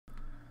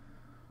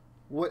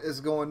What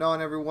is going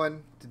on,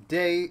 everyone?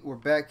 Today we're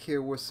back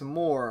here with some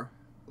more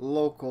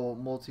local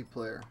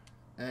multiplayer,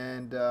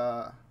 and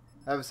I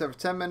have it set for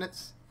 10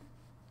 minutes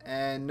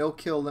and no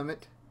kill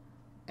limit,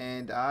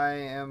 and I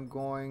am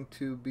going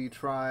to be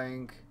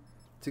trying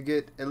to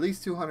get at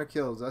least 200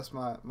 kills. That's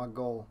my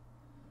goal.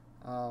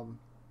 It's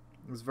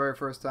the very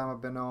first time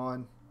I've been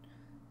on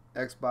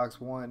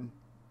Xbox One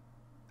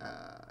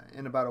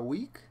in about a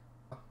week.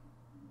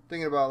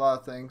 Thinking about a lot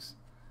of things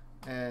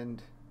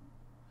and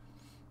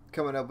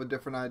coming up with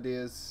different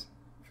ideas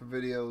for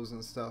videos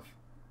and stuff.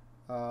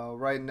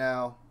 Right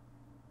now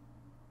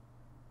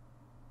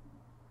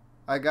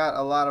I got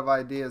a lot of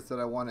ideas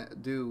that I want to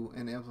do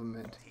and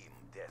implement,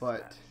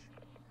 but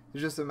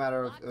it's just a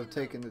matter of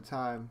taking the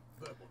time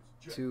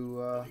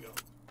to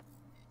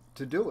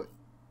do it.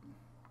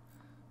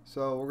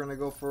 So we're gonna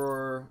go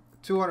for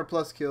 200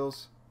 plus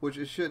kills, which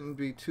it shouldn't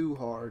be too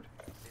hard.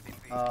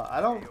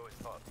 I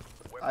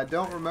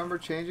don't remember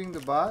changing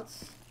the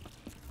bots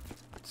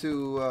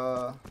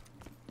to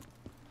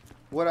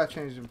what I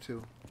changed them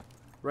to.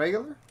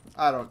 Regular?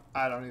 I don't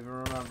even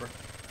remember.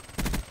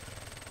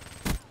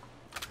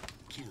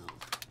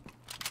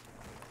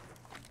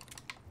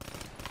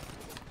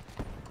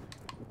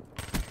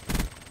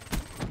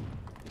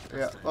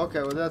 Yeah,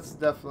 okay, well that's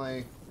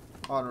definitely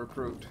on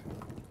recruit.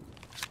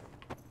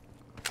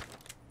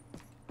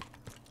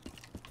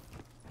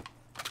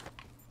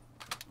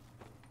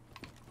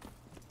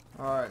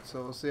 Alright,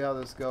 so we'll see how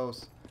this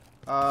goes.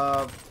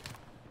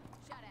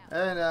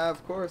 And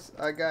of course,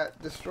 I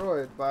got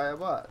destroyed by a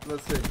bot.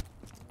 Let's see.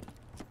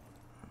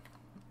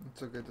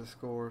 Let's look at the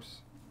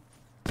scores.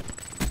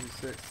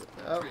 2-6.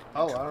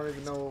 Oh, I don't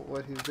even know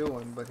what he's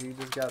doing, but he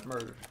just got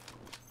murdered.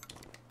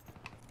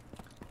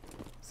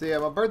 So yeah,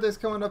 my birthday's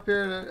coming up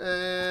here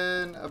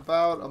in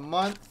about a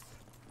month.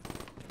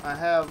 I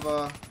have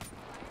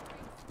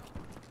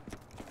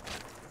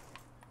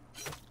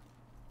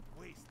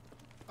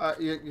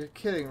you're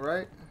kidding,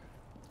 right?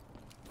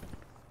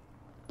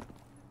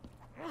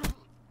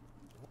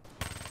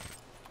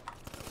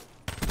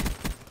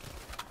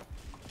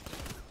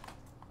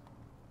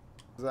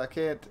 I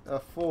can't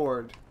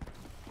afford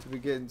to be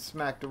getting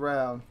smacked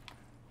around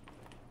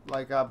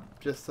like I'm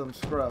just some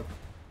scrub.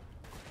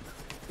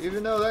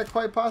 Even though that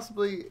quite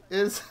possibly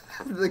is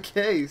the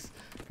case,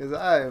 because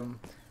I'm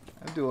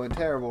doing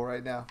terrible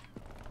right now.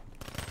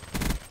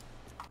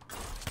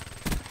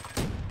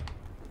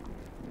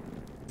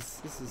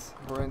 This is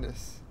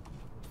horrendous.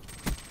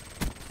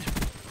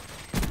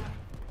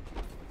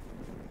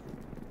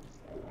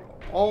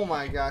 Oh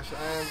my gosh,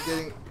 I am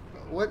getting...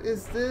 What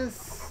is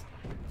this?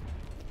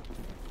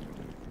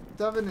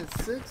 7 and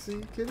 6? Are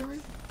you kidding me?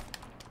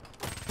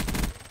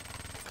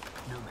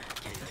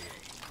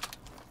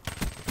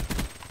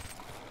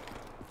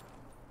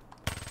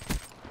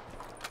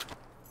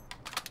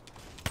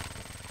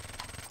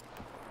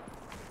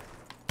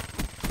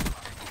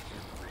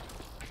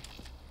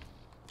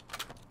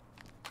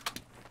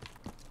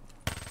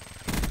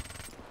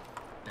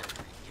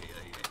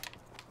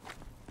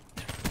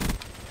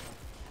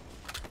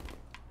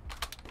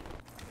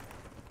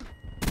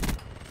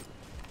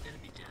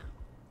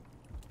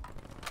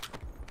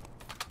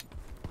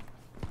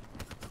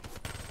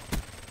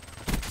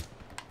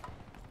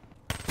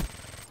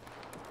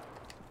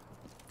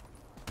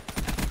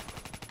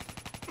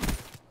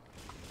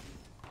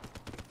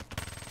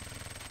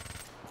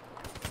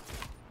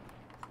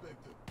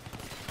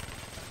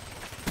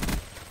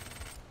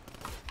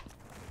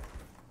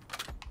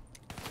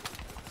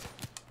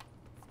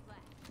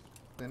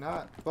 They're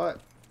not, but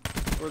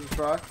worth a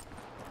try.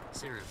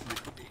 Seraph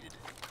liquidated.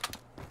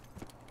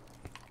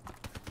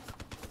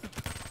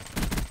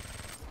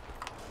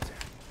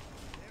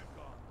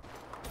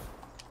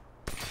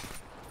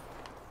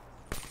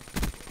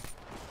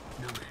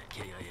 Nomad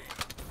KIA.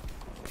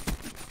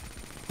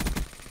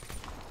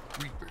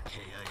 Reaper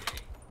KIA.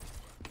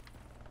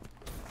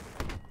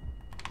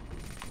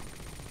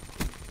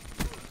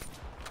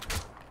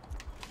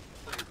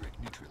 Firebreak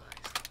neutralized.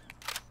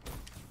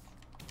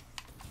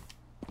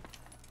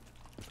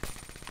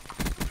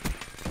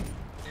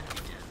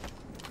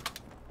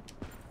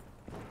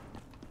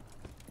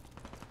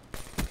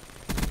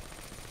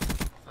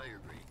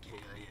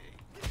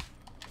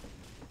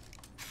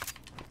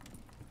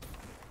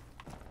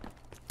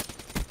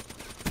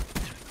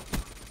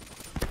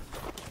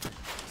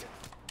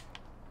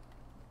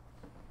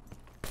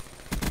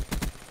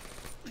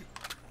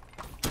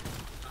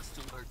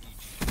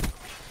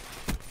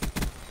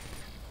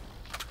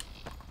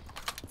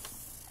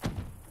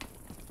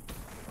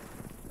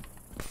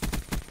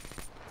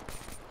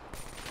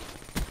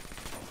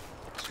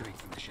 Straight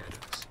from the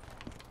shadows.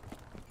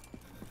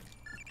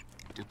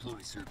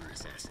 Deploy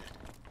Cerberus asset.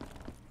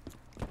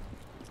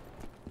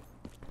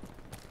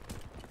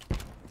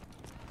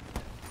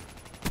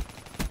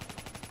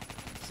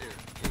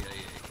 Seraph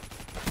KIA.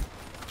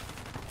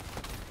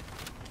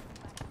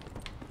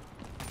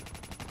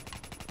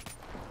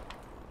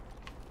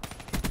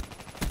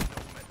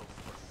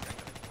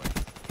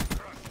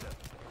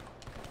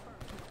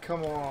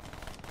 Come on.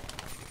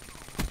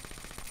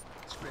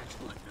 Scratch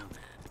one,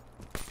 Nomad.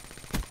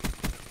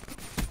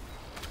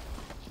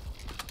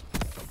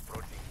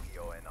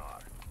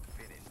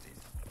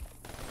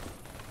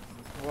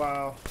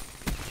 Wow.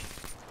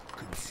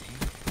 Couldn't see,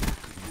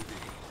 couldn't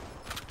evade.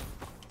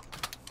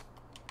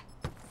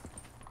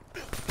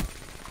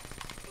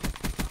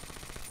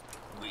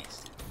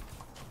 Wasted.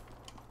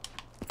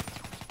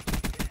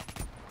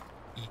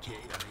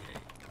 IXxNASTYxI.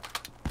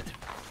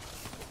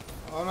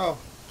 Oh no.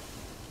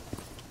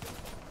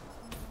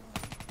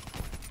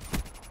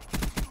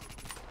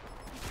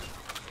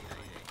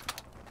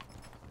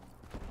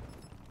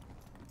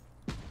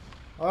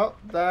 Well,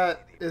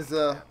 that is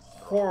a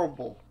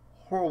horrible,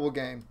 horrible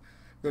game.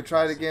 We'll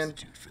try it again.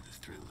 For the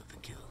thrill of the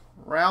kill.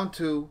 Round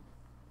 2.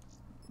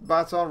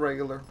 Bots on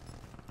regular.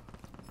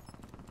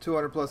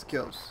 200 plus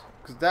kills.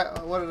 Cause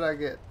that, what did I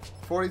get?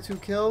 42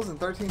 kills and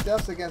 13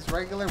 deaths against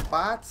regular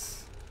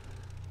bots?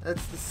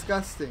 That's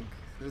disgusting.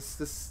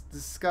 It's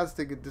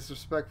disgusting and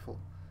disrespectful.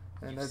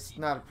 And that's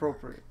not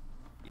appropriate.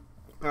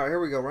 Alright, here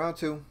we go. Round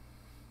 2.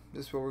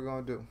 This is what we're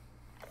going to do.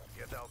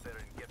 Get out there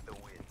and get the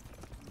win.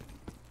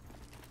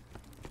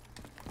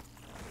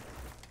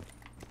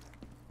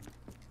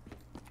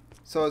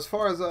 So as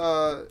far as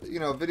you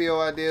know,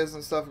 video ideas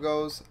and stuff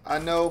goes, I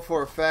know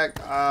for a fact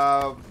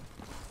oh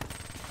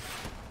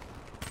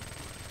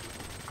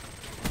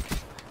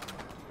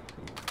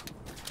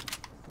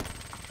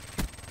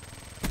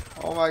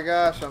my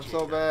gosh, I'm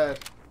so bad.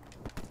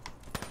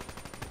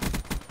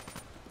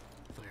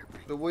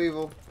 The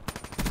Weevil.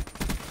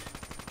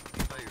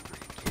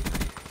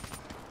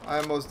 I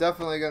am most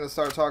definitely going to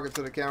start talking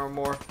to the camera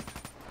more,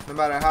 no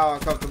matter how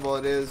uncomfortable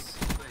it is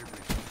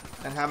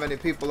and how many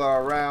people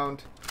are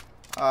around.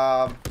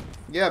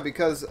 Yeah,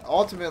 because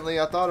ultimately,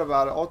 I thought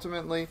about it,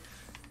 ultimately,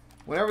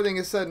 when everything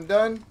is said and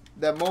done,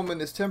 that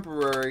moment is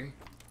temporary,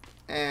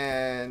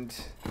 and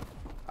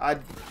I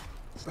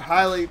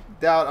highly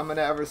doubt I'm going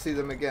to ever see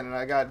them again, and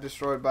I got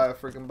destroyed by a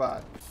freaking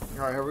bot.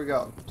 Alright, here we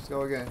go. Let's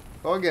go again.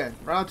 Go again.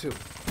 Round 2.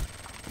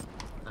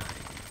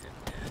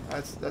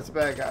 That's a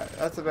bad guy.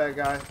 That's a bad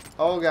guy.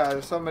 Oh god,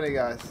 there's so many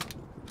guys.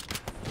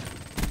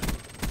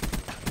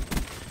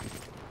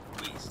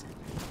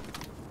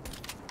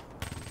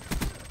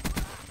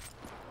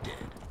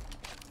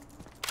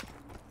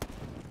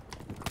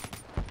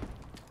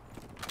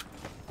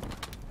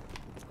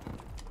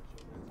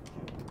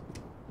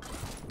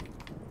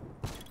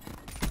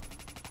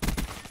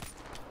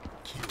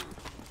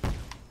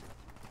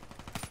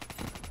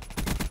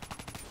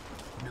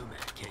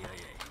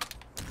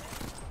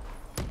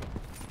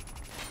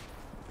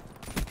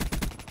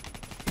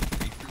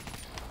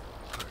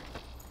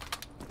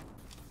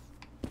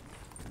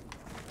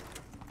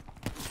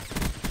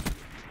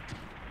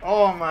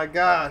 Oh my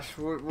gosh,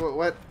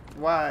 what,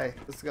 why?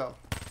 Let's go.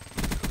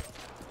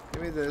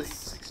 Give me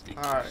this.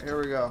 Alright, here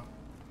we go.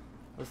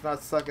 Let's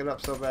not suck it up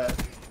so bad.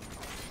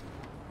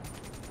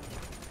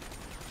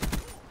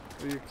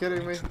 Are you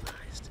kidding me?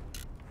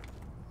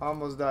 I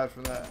almost died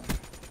from that.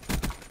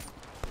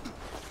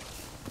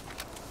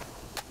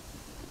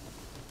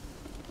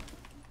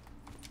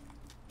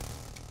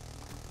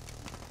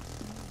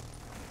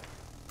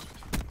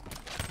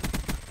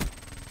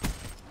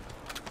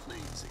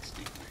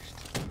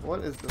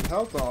 What is the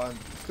health on?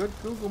 Good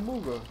Google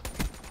Mooga.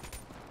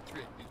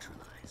 Threat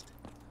neutralized.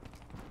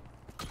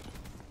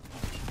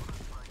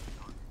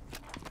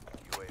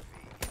 UAV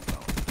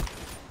inbound.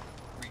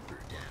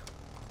 Reaper down.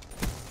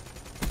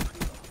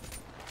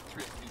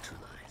 Threat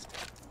neutralized.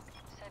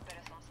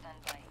 Cerberus on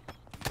standby.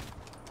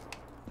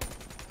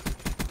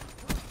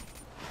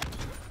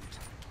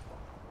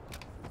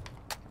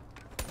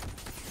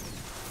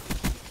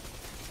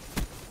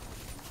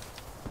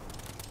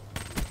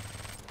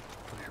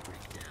 Fire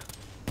break down.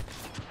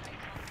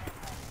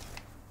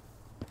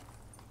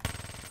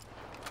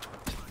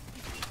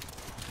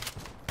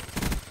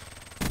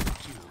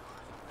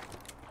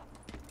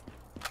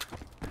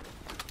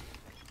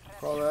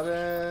 Call that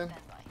in.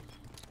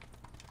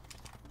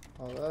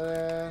 Call that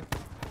in.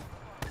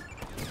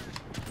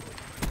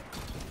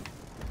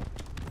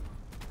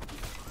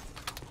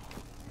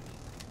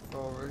 Go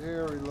over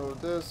here,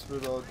 reload this,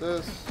 reload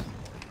this.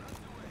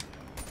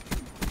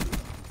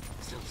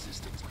 Stealth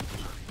systems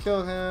online.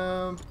 Kill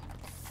him.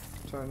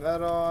 Turn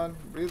that on.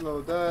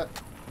 Reload that.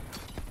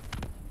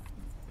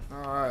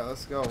 Alright,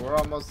 let's go. We're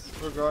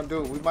gonna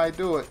do it. We might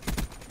do it.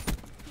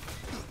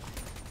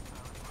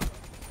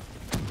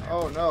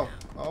 Oh no.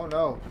 Oh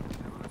no.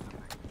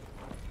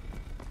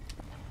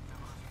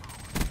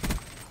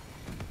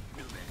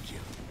 Nomad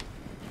kill.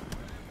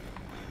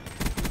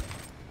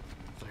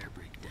 Fire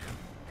break down.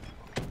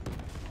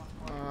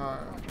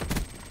 Alright.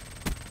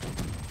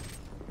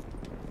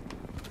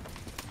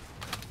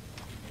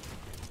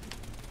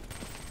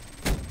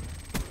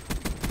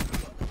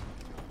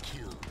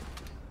 Kill.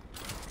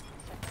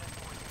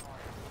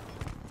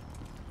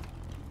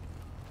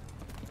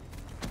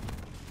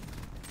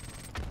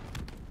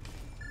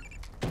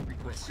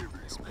 Request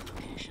Cerberus my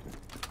location.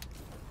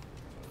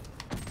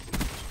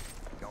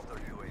 Counter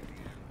UAV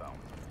inbound.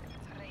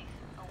 Wraith,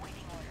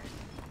 awaiting orders.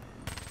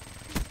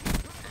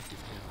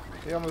 Active camera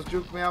ready. He almost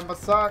juked me out my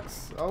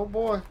socks. Oh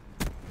boy.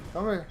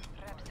 Come here.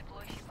 Traps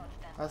deploy ship on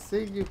I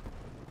standby. see you.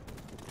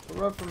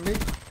 Run from me.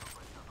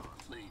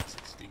 Flames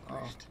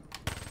extinguished.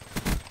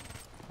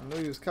 I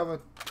knew he was coming.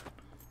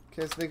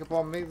 Can't sneak up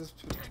on me. Let's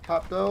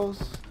pop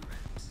those.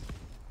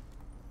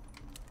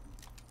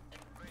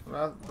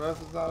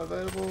 Breath is not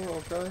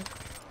available. Okay.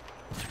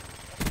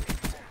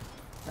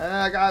 And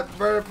I got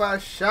murdered by a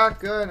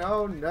shotgun.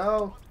 Oh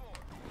no.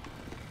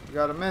 We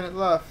got a minute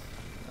left.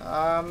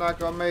 I'm not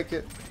gonna make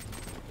it.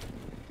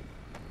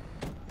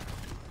 Okay,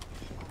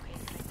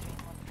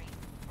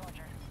 3313.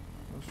 Roger.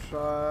 Let's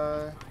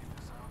try.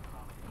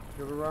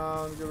 Get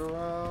around, get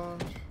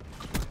around.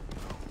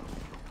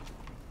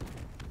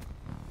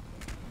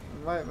 I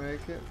might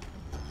make it.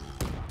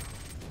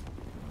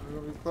 We're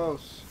gonna be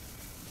close.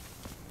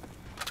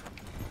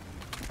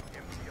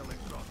 MTL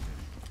exhausted.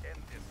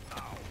 End this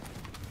now.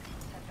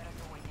 Cerberus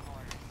awaiting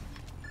orders.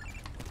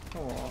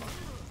 Come on.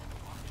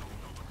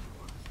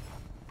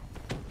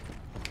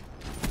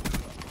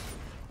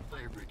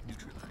 Firebreak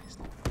neutralized.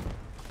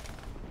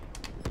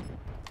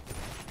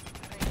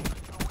 Ready.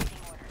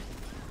 Awaiting orders.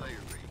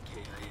 Firebreak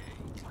KIA.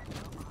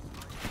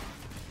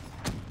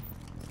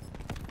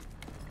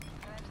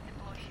 Grabs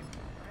deploy ship.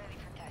 Ready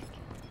for task.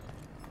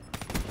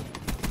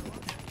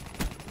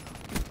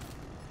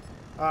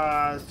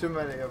 There's too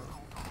many of them.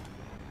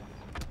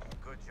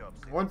 Good job,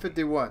 Sid.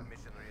 151.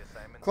 Mission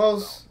reassignment.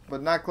 Close,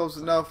 but not close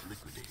enough.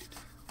 Liquidated.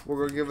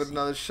 We're gonna give it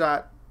another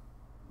shot.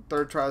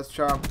 Third try's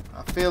charm.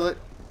 I feel it.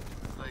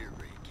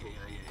 Firebreak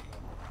KIA.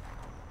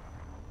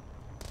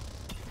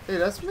 Hey,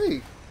 that's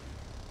me.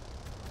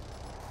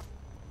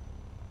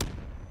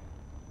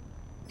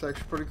 It's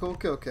actually pretty cool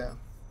kill cam.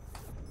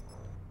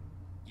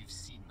 You've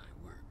seen my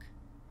work.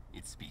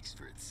 It speaks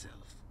for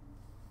itself.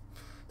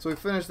 So we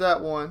finished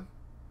that one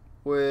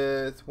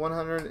with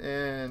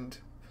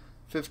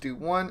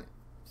 151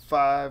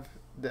 5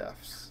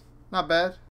 deaths. Not bad.